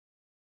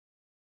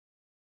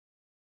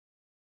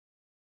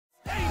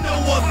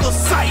another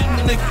sight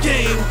in the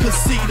game, cause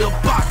see the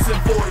boxing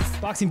voice.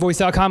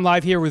 ThaBoxingvoice.com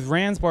live here with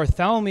Rances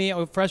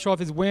Barthelemy, fresh off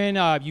his win.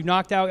 You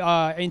knocked out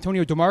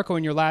Antonio DeMarco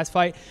in your last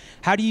fight.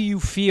 How do you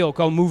feel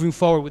moving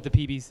forward with the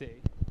PBC?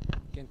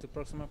 Que en tu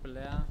próxima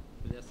pelea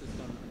peleaste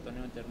con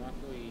Antonio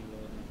DeMarco y lo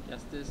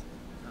noqueaste.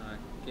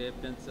 ¿Qué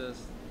piensas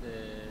de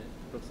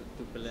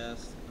tus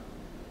peleas?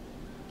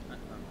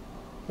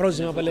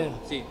 Próxima pelea.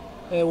 Sí.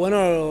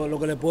 Bueno, lo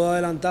que le puedo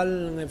adelantar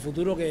en el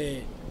futuro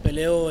que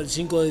peleo el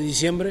 5 de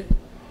diciembre.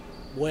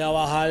 Voy a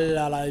bajar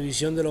a la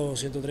división de los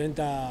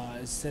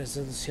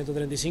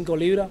 135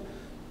 libras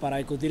para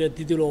discutir el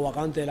título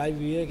vacante del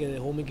IBF que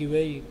dejó Mickey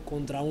Bay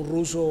contra un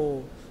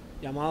ruso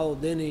llamado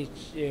Denis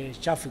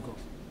Shafikov.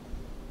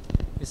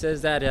 He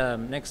says that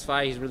next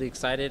fight he's really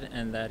excited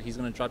and that he's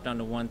going to drop down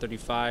to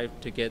 135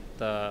 to get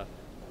the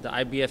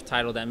IBF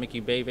title that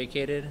Mickey Bay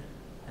vacated,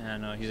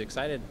 and he's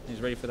excited.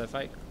 He's ready for that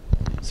fight.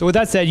 So with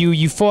that said,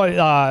 you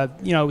fought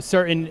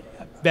certain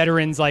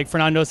veterans like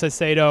Fernando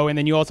Cesedo, and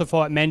then you also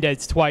fought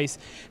Mendez twice.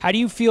 How do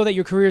you feel that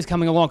your career is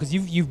coming along? Because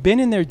you've been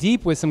in there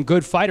deep with some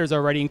good fighters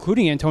already,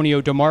 including Antonio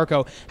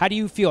DeMarco. How do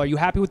you feel? Are you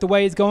happy with the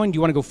way it's going? Do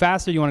you want to go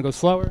faster? Do you want to go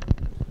slower?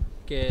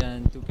 Que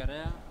en tu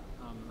carrera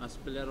has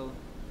peleado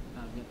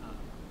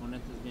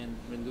oponentes bien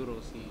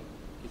duros y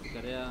tu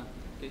carrera,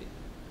 ¿qué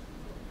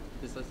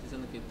te estás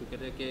diciendo que tu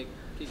carrera, qué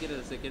quieres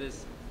hacer?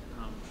 ¿Quieres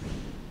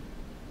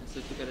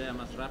hacer tu carrera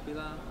más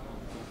rápida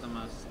o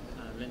más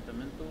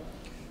lentamente?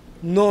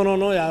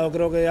 No, ya yo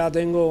creo que ya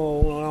tengo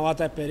una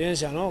vasta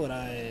experiencia, ¿no?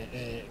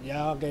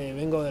 Ya que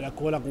vengo de la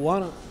escuela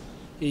cubana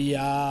y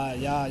ya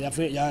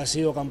he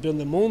sido campeón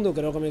del mundo,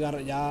 creo que mi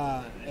carrera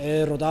ya he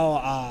derrotado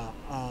a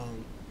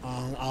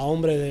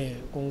hombres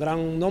con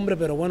gran nombre,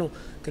 pero bueno,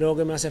 creo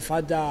que me hace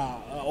falta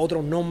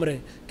otros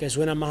nombres que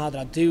suenan más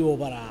atractivos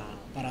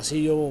para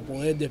así yo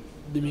poder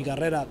de mi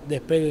carrera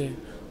despegue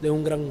de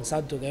un gran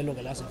salto, que es lo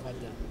que le hace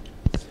falta.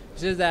 He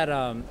says that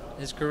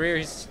his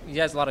career, he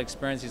has a lot of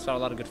experience, he's fought a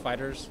lot of good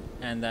fighters,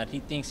 and that he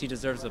thinks he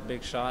deserves a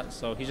big shot,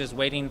 so he's just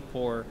waiting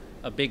for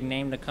a big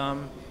name to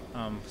come,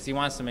 because he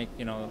wants to make,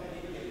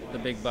 the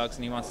big bucks,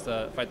 and he wants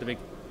to fight the big,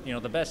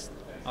 the best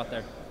out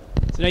there.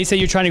 So now you say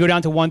you're trying to go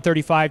down to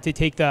 135 to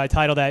take the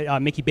title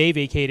that Mickey Bay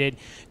vacated.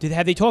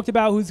 Have they talked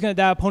about who's that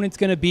opponent's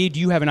going to be? Do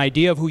you have an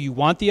idea of who you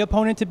want the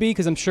opponent to be?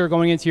 Because I'm sure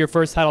going into your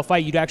first title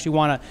fight, you'd actually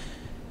want to,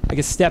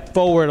 step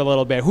forward a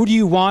little bit. Who do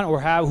you want,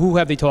 or who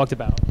have they talked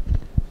about?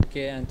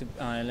 Que en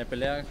la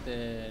pelea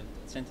de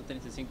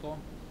 135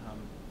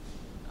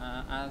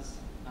 has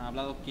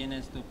hablado quién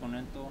es tu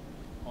oponente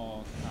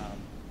o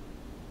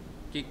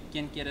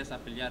quién quieres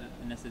pelear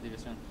en esta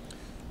división.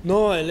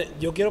 No,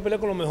 yo quiero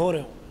pelear con los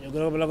mejores.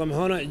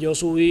 Yo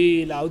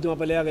subí, la última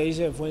pelea que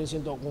hice fue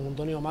con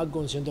Antonio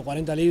Marco en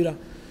 140 libras.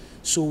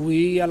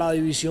 Subí a la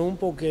división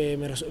porque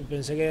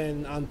pensé que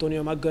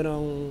Antonio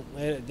Marco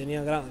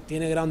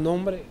tiene gran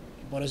nombre.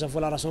 Por esa fue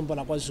la razón por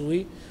la cual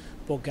subí,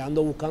 porque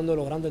ando buscando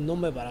los grandes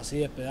nombres para así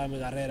despegar mi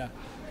carrera.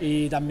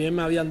 Y también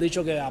me habían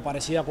dicho que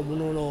aparecía como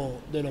uno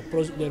de los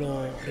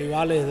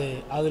rivales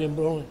de Adrien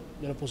Broner,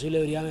 de los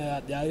posibles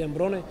rivales de Adrien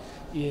Broner,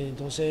 y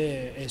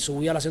entonces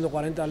subí a las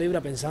 140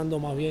 libras pensando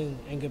más bien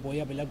en que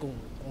podía pelear con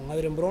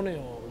Adrien Broner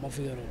o Omar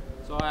Figueroa.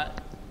 So,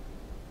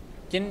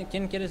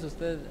 ¿quién quieres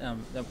usted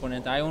de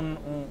oponente? ¿Hay un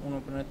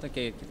oponente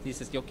que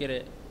dices yo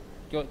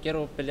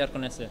quiero pelear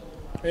con ese?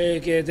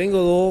 Que tengo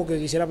dos que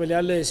quisiera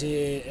pelearle,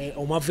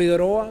 Omar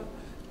Figueroa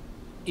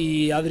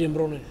y Adrien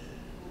Broner.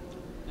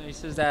 He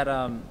says that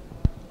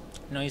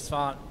he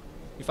fought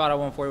at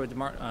 140 with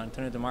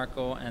Antonio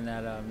DeMarco, and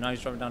that now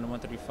he's dropping down to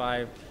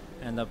 135.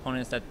 And the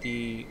opponents that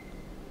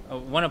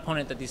one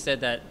opponent that he said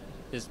that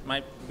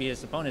might be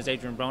his opponent is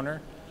Adrien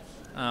Broner,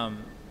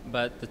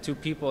 but the two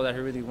people that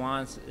he really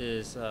wants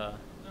is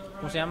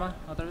 ¿cómo se llama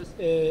otra vez?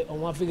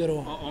 Omar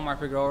Figueroa. Omar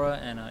Figueroa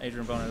and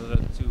Adrien Broner. Those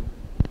are the two.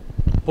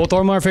 Both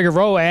Omar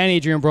Figueroa and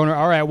Adrien Broner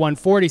are at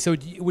 140. So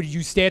would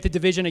you stay at the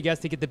division, I guess,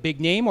 to get the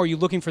big name, or are you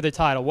looking for the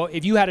title?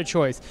 If you had a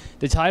choice,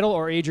 the title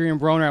or Adrien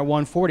Broner at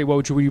 140, what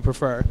would you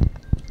prefer?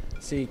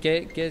 Sí,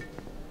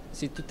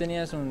 si tú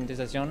tenías una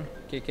decisión,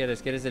 ¿qué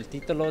quieres? ¿Quieres el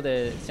título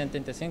de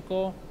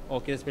 135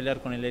 o quieres pelear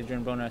con el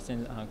Adrien Broner a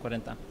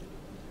 140?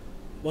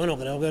 Bueno,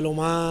 creo que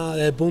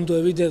desde el punto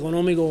de vista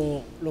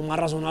económico, lo más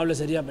razonable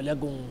sería pelear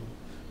con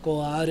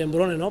Adrien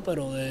Broner, ¿no?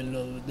 Pero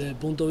desde el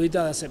punto de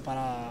vista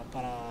para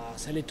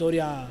hacer la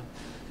historia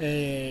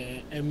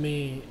en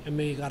mi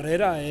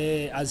carrera,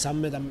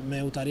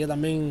 me gustaría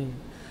también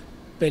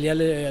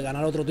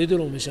ganar otro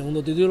título, mi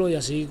segundo título, y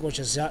así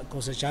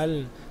cosechar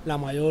la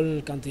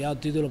mayor cantidad de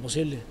títulos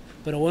posible.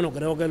 Pero bueno,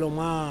 creo que lo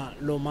más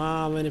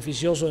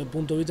beneficioso desde el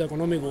punto de vista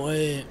económico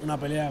es una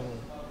pelea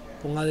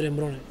con Adrien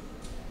Broner.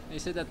 They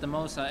said that the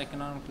most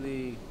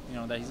economically,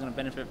 that he's going to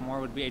benefit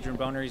more would be Adrien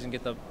Broner. He's going to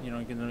get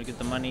get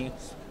the money,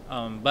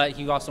 but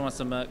he also wants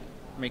to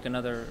make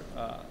another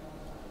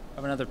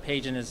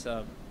page in his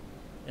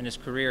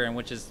career, in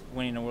which is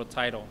winning a world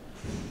title,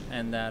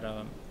 and that.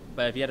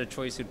 But if he had a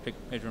choice, he'd pick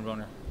Adrien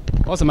Broner.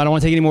 Awesome. I don't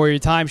want to take any more of your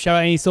time. Shout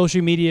out any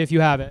social media if you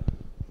have it.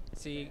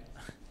 Si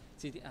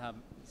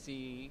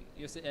si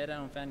yo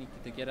era un fan y que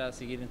te quiera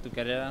seguir en tu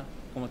carrera,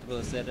 ¿cómo te puedo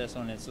hacer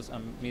eso en sus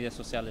medios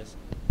sociales?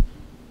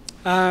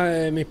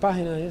 Mis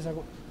páginas y esa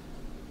cosa.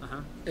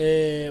 Ajá.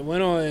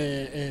 Bueno,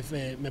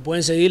 me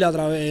pueden seguir a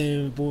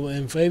través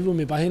en Facebook,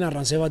 mi página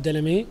Rances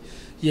Barthelemy,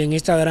 y en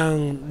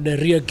Instagram de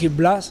Real Kid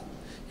Blast.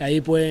 Y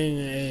ahí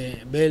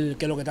pueden ver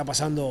qué es lo que está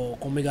pasando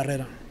con mi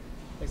carrera.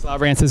 Thanks a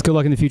lot, Rances. Good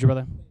luck in the future,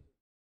 brother.